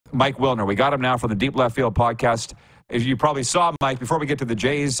Mike Wilner. We got him now from the Deep Left Field podcast. As you probably saw, Mike, before we get to the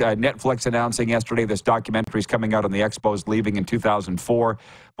Jays, Netflix announcing yesterday this documentary is coming out on the Expos leaving in 2004.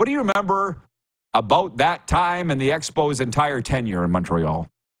 What do you remember about that time and the Expos' entire tenure in Montreal?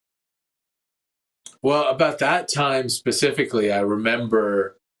 Well, about that time specifically, I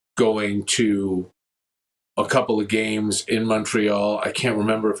remember going to a couple of games in Montreal. I can't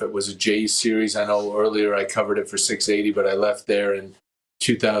remember if it was a Jays series. I know earlier I covered it for 680, but I left there in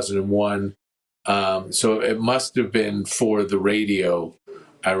 2001. So it must have been for the radio.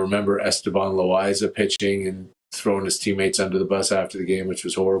 I remember Esteban Loaiza pitching and throwing his teammates under the bus after the game, which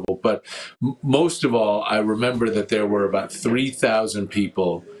was horrible. But most of all, I remember that there were about 3,000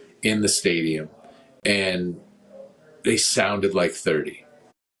 people in the stadium, and they sounded like 30.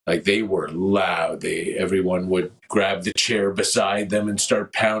 Like, they were loud. Everyone would grab the chair beside them and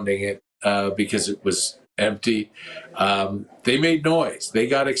start pounding it because it was empty. They made noise. They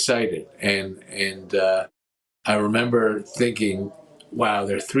got excited. And I remember thinking, wow,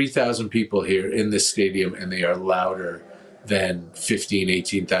 there are 3,000 people here in this stadium, and they are louder than 15,000,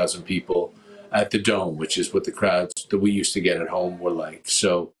 18,000 people at the Dome, which is what the crowds that we used to get at home were like.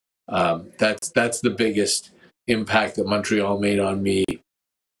 So that's the biggest impact that Montreal made on me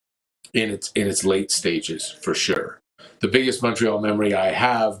in its late stages, for sure. The biggest Montreal memory I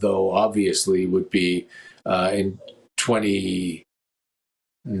have, though, obviously, would be in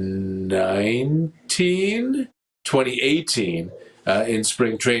 2018, in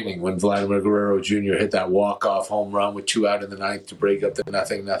spring training, when Vladimir Guerrero Jr. hit that walk-off home run with 2 out in the ninth to break up the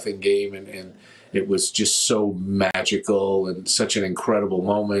 0-0 game, and it was just so magical and such an incredible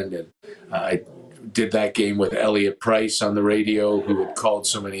moment. And I did that game with Elliot Price on the radio, who had called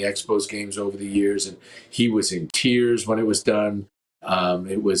so many Expos games over the years, and he was in tears when it was done.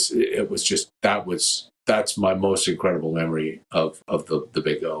 It was just that's my most incredible memory of the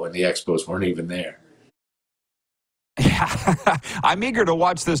Big O, and the Expos weren't even there. Yeah, I'm eager to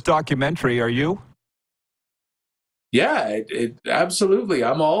watch this documentary. Are you? Yeah, it absolutely.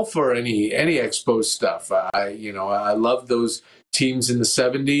 I'm all for any Expos stuff. I love those teams in the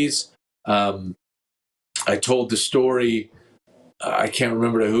 70s. I told the story, I can't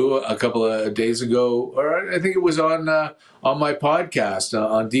remember to who, a couple of days ago, or I think it was on my podcast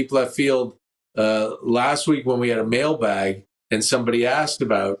on Deep Left Field last week, when we had a mailbag and somebody asked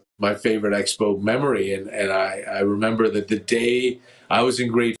about my favorite Expo memory. And I remember that the day I was in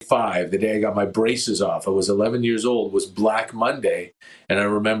grade 5, the day I got my braces off, I was 11 years old, was Black Monday. And I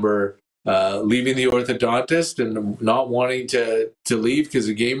remember leaving the orthodontist and not wanting to leave because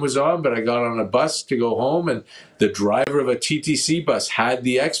the game was on, but I got on a bus to go home, and the driver of a TTC bus had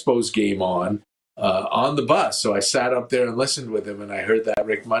the Expos game on the bus. So I sat up there and listened with him, and I heard that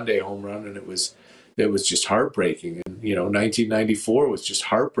Rick Monday home run, and it was just heartbreaking. And 1994 was just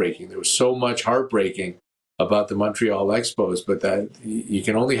heartbreaking. There was so much heartbreaking about the Montreal Expos, but that you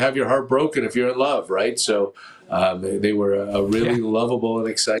can only have your heart broken if you're in love, right? So they were a really lovable and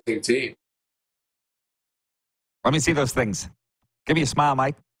exciting team. Let me see those things. Give me a smile,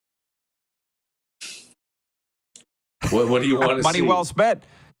 Mike. What do you want to see? Money well spent.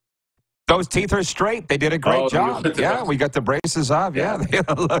 Those teeth are straight. They did a great job. Yeah, we got the braces off. Yeah, they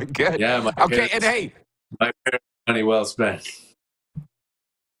look good. Yeah. Okay, and hey. My money well spent.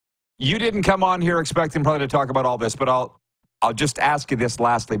 You didn't come on here expecting probably to talk about all this, but I'll just ask you this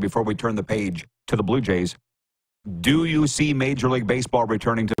lastly before we turn the page to the Blue Jays. Do you see Major League Baseball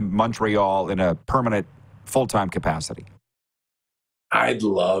returning to Montreal in a permanent, full-time capacity? I'd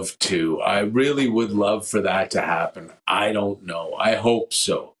love to. I really would love for that to happen. I don't know. I hope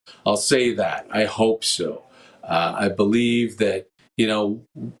so. I'll say that. I hope so. I believe that,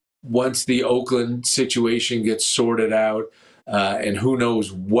 once the Oakland situation gets sorted out, and who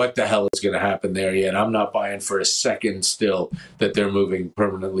knows what the hell is going to happen there yet. I'm not buying for a second still that they're moving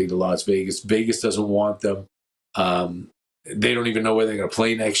permanently to Las Vegas. Vegas doesn't want them. They don't even know where they're going to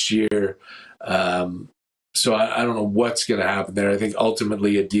play next year. So I don't know what's going to happen there. I think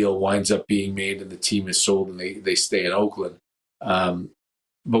ultimately a deal winds up being made and the team is sold and they stay in Oakland.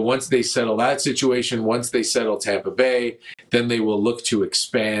 But once they settle that situation, once they settle Tampa Bay, then they will look to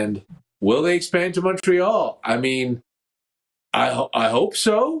expand. Will they expand to Montreal? I mean, I hope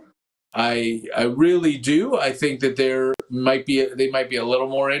so. I really do. I think that they might be a little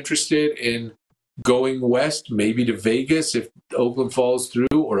more interested in going west, maybe to Vegas if Oakland falls through,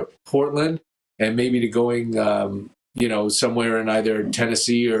 or to Portland, and maybe to going somewhere in either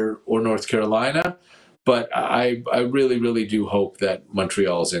Tennessee or North Carolina. But I really, really do hope that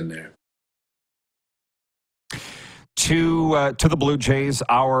Montreal's in there. to the Blue Jays.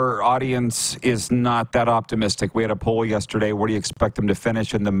 Our audience is not that optimistic. We had a poll yesterday. Where do you expect them to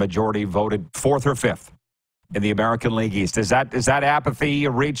finish? And the majority voted fourth or fifth in the American League East. Is that apathy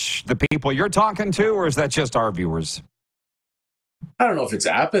reach the people you're talking to, or is that just our viewers? I don't know if it's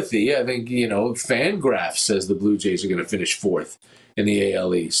apathy. I think, Fangraph says the Blue Jays are going to finish fourth in the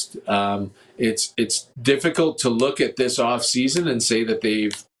AL East. It's difficult to look at this offseason and say that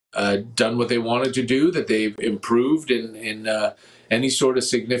they've done what they wanted to do, that they've improved in any sort of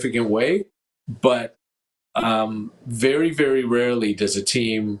significant way. But very, very rarely does a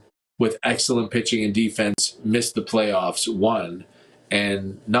team with excellent pitching and defense miss the playoffs, one,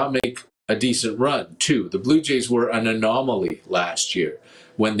 and not make a decent run, two. The Blue Jays were an anomaly last year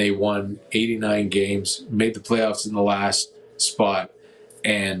when they won 89 games, made the playoffs in the last spot,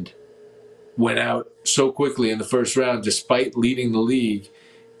 and went out so quickly in the first round despite leading the league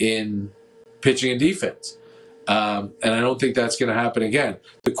in pitching and defense. And I don't think that's going to happen again.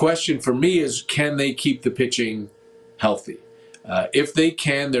 The question for me is, can they keep the pitching healthy? If they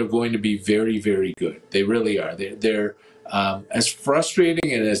can, they're going to be very, very good. They really are. They're as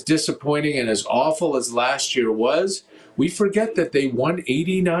frustrating and as disappointing and as awful as last year was, we forget that they won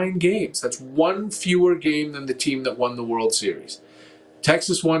 89 games. That's one fewer game than the team that won the World Series.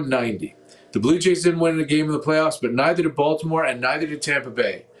 Texas won 90. The Blue Jays didn't win a game in the playoffs, but neither did Baltimore and neither did Tampa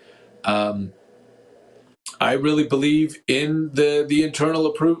Bay. I really believe in the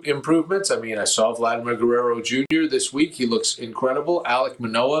internal improvements. I mean, I saw Vladimir Guerrero Jr. this week. He looks incredible. Alek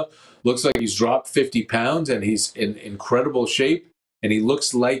Manoah looks like he's dropped 50 pounds, and he's in incredible shape. And he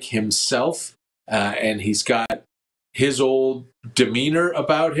looks like himself, and he's got his old demeanor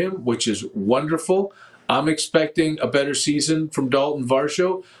about him, which is wonderful. I'm expecting a better season from Dalton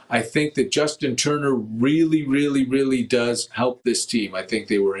Varsho. I think that Justin Turner really, really, really does help this team. I think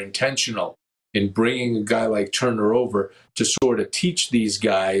they were intentional in bringing a guy like Turner over to sort of teach these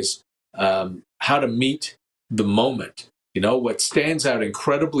guys how to meet the moment. What stands out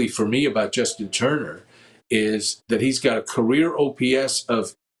incredibly for me about Justin Turner is that he's got a career OPS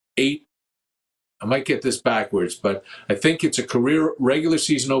of 8. I might get this backwards, but I think it's a career regular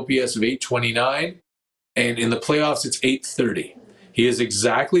season OPS of 829, and in the playoffs it's 830. He is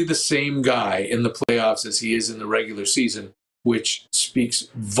exactly the same guy in the playoffs as he is in the regular season, which speaks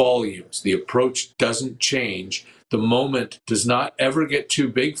volumes. The approach doesn't change. The moment does not ever get too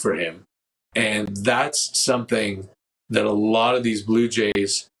big for him. And that's something that a lot of these Blue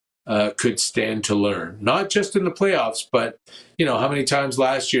Jays could stand to learn. Not just in the playoffs, but, how many times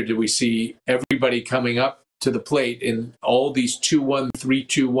last year did we see everybody coming up to the plate in all these 2-1,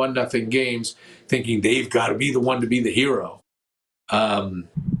 3-2, 1-0 games, thinking they've got to be the one to be the hero.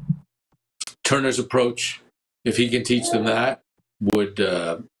 Turner's approach, if he can teach them that,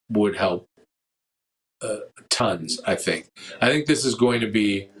 would help tons, I think. I think this is going to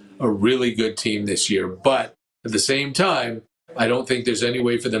be a really good team this year, but at the same time, I don't think there's any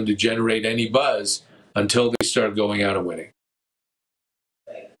way for them to generate any buzz until they start going out and winning.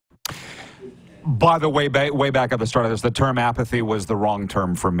 By the way, way back at the start of this, the term apathy was the wrong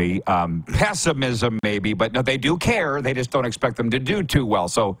term for me. Pessimism, maybe, but no, they do care. They just don't expect them to do too well.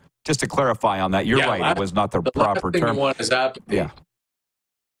 So just to clarify on that, you're right. It was not the proper term. The last thing you want is apathy. Yeah.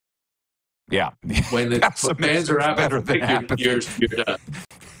 Yeah. When the fans are apathetic, you're done.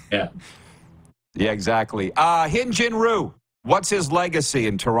 Yeah. Yeah, exactly. Hyun Jin Ryu, what's his legacy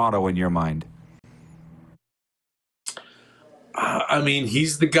in Toronto in your mind? I mean,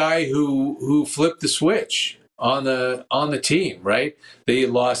 he's the guy who flipped the switch on the team, right? They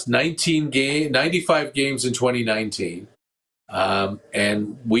lost 95 games in 2019,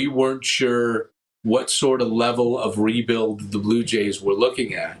 and we weren't sure what sort of level of rebuild the Blue Jays were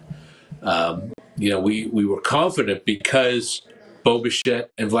looking at. We were confident because Bo Bichette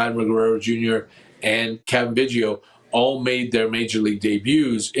and Vladimir Guerrero Jr. and Kevin Biggio all made their major league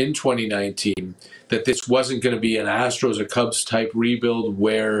debuts in 2019, that this wasn't going to be an Astros or Cubs type rebuild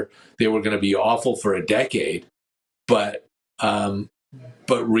where they were going to be awful for a decade. But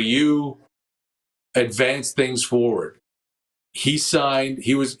Ryu advanced things forward. He signed.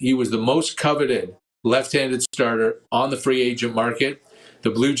 He was the most coveted left-handed starter on the free agent market. The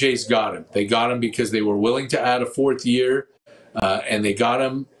Blue Jays got him. They got him because they were willing to add a fourth year, and they got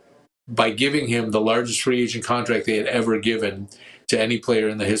him by giving him the largest free agent contract they had ever given to any player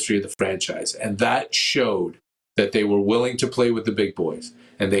in the history of the franchise. And that showed that they were willing to play with the big boys.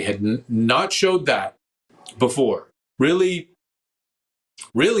 And they had not showed that before. Really,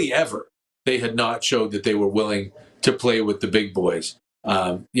 really ever. They had not showed that they were willing to play with the big boys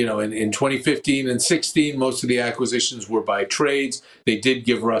In 2015 and 16, most of the acquisitions were by trades. They did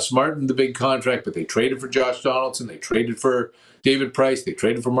give Russ Martin the big contract, but they traded for Josh Donaldson. They traded for David Price. They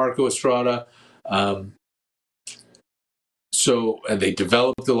traded for Marco Estrada. And they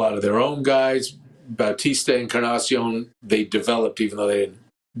developed a lot of their own guys. Bautista and Encarnacion, they developed even though they didn't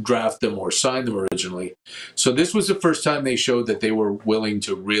draft them or sign them originally. So this was the first time they showed that they were willing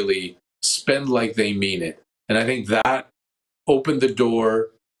to really spend like they mean it. And I think that opened the door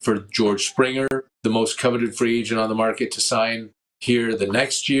for George Springer, the most coveted free agent on the market, to sign here the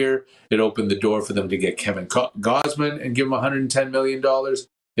next year. It opened the door for them to get Kevin Gausman and give him $110 million.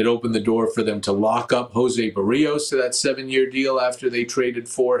 It opened the door for them to lock up Jose Barrios to that 7-year deal after they traded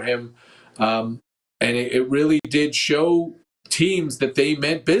for him. And it really did show teams that they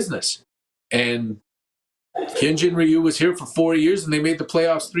meant business. And Hyunjin Ryu was here for 4 years, and they made the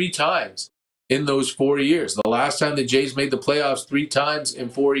playoffs 3 times in those 4 years. The last time the Jays made the playoffs 3 times in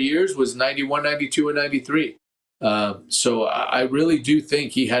 4 years was 91, 92, and 93. So I really do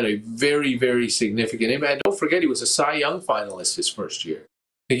think he had a very, very significant impact. Don't forget, he was a Cy Young finalist his first year.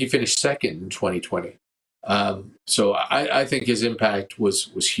 I think he finished second in 2020. So I think his impact was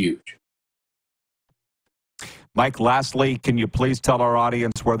huge. Mike, lastly, can you please tell our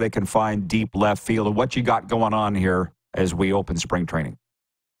audience where they can find Deep Left Field and what you got going on here as we open spring training?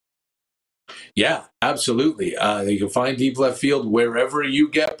 Yeah, absolutely. You can find Deep Left Field wherever you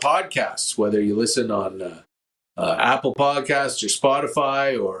get podcasts, whether you listen on Apple Podcasts or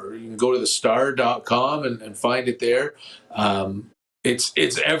Spotify, or you can go to thestar.com and find it there.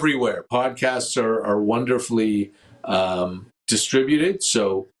 It's everywhere. Podcasts are wonderfully distributed,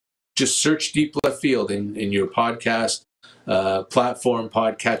 so just search Deep Left Field in your podcast platform,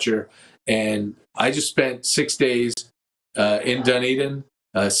 podcatcher. And I just spent 6 days in Dunedin,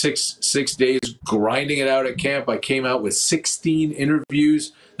 six days grinding it out at camp. I came out with 16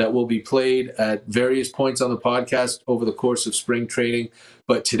 interviews that will be played at various points on the podcast over the course of spring training.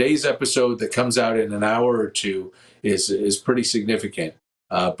 But today's episode that comes out in an hour or two is pretty significant.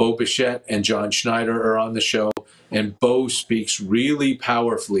 Bo Bichette and John Schneider are on the show, and Bo speaks really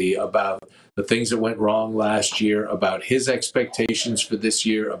powerfully about the things that went wrong last year, about his expectations for this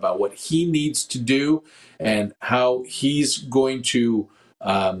year, about what he needs to do, and how he's going to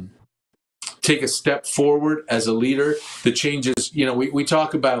take a step forward as a leader. The changes, we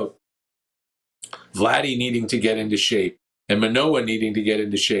talk about Vladdy needing to get into shape, and Manoah needing to get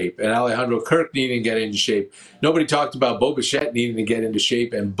into shape, and Alejandro Kirk needing to get into shape. Nobody talked about Bo Bichette needing to get into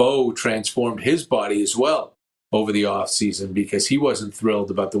shape, and Bo transformed his body as well over the offseason because he wasn't thrilled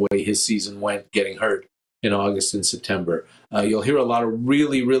about the way his season went, getting hurt in August and September. You'll hear a lot of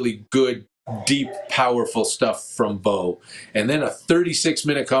really, really good, deep, powerful stuff from Bo. And then a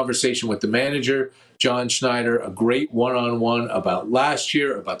 36-minute conversation with the manager, John Schneider, a great one-on-one about last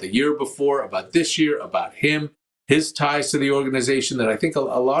year, about the year before, about this year, about him, his ties to the organization that I think a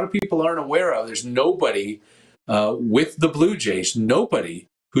lot of people aren't aware of. There's nobody with the Blue Jays, nobody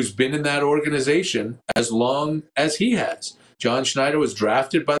who's been in that organization as long as he has. John Schneider was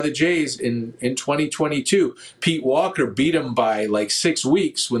drafted by the Jays in 2022. Pete Walker beat him by like 6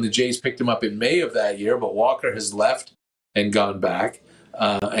 weeks when the Jays picked him up in May of that year, but Walker has left and gone back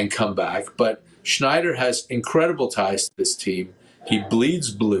and come back. But Schneider has incredible ties to this team. He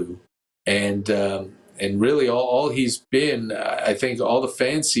bleeds blue, and really all he's been, I think all the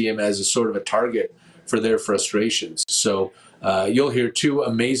fans see him as a sort of a target for their frustrations. So you'll hear 2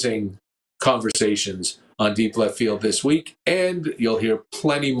 amazing conversations on Deep Left Field this week, and you'll hear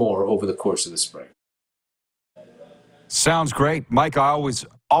plenty more over the course of the spring. Sounds great. Mike, I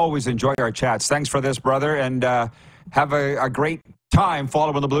always enjoy our chats. Thanks for this, brother, and have a great time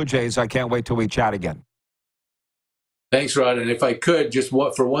following the Blue Jays. I can't wait till we chat again. Thanks, Rod. And if I could, just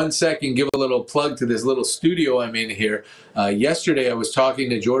for 1 second, give a little plug to this little studio I'm in here. Yesterday, I was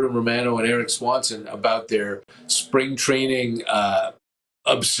talking to Jordan Romano and Eric Swanson about their spring training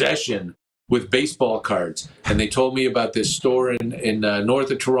obsession with baseball cards. And they told me about this store in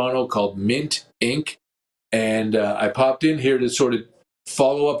north of Toronto called Mint Inc. And I popped in here to sort of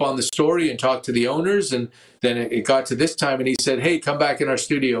follow up on the story and talk to the owners. And then it got to this time, and he said, hey, come back in our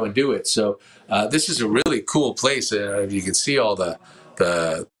studio and do it. So this is a really cool place. You can see all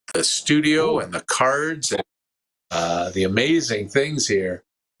the studio and the cards and the amazing things here.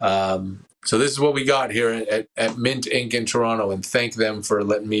 So this is what we got here at Mint Inc. in Toronto, and thank them for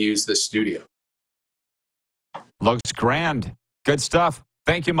letting me use this studio. Looks grand. Good stuff.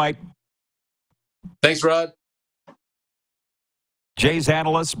 Thank you, Mike. Thanks, Rod. Jays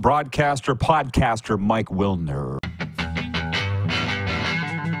analyst, broadcaster, podcaster Mike Wilner.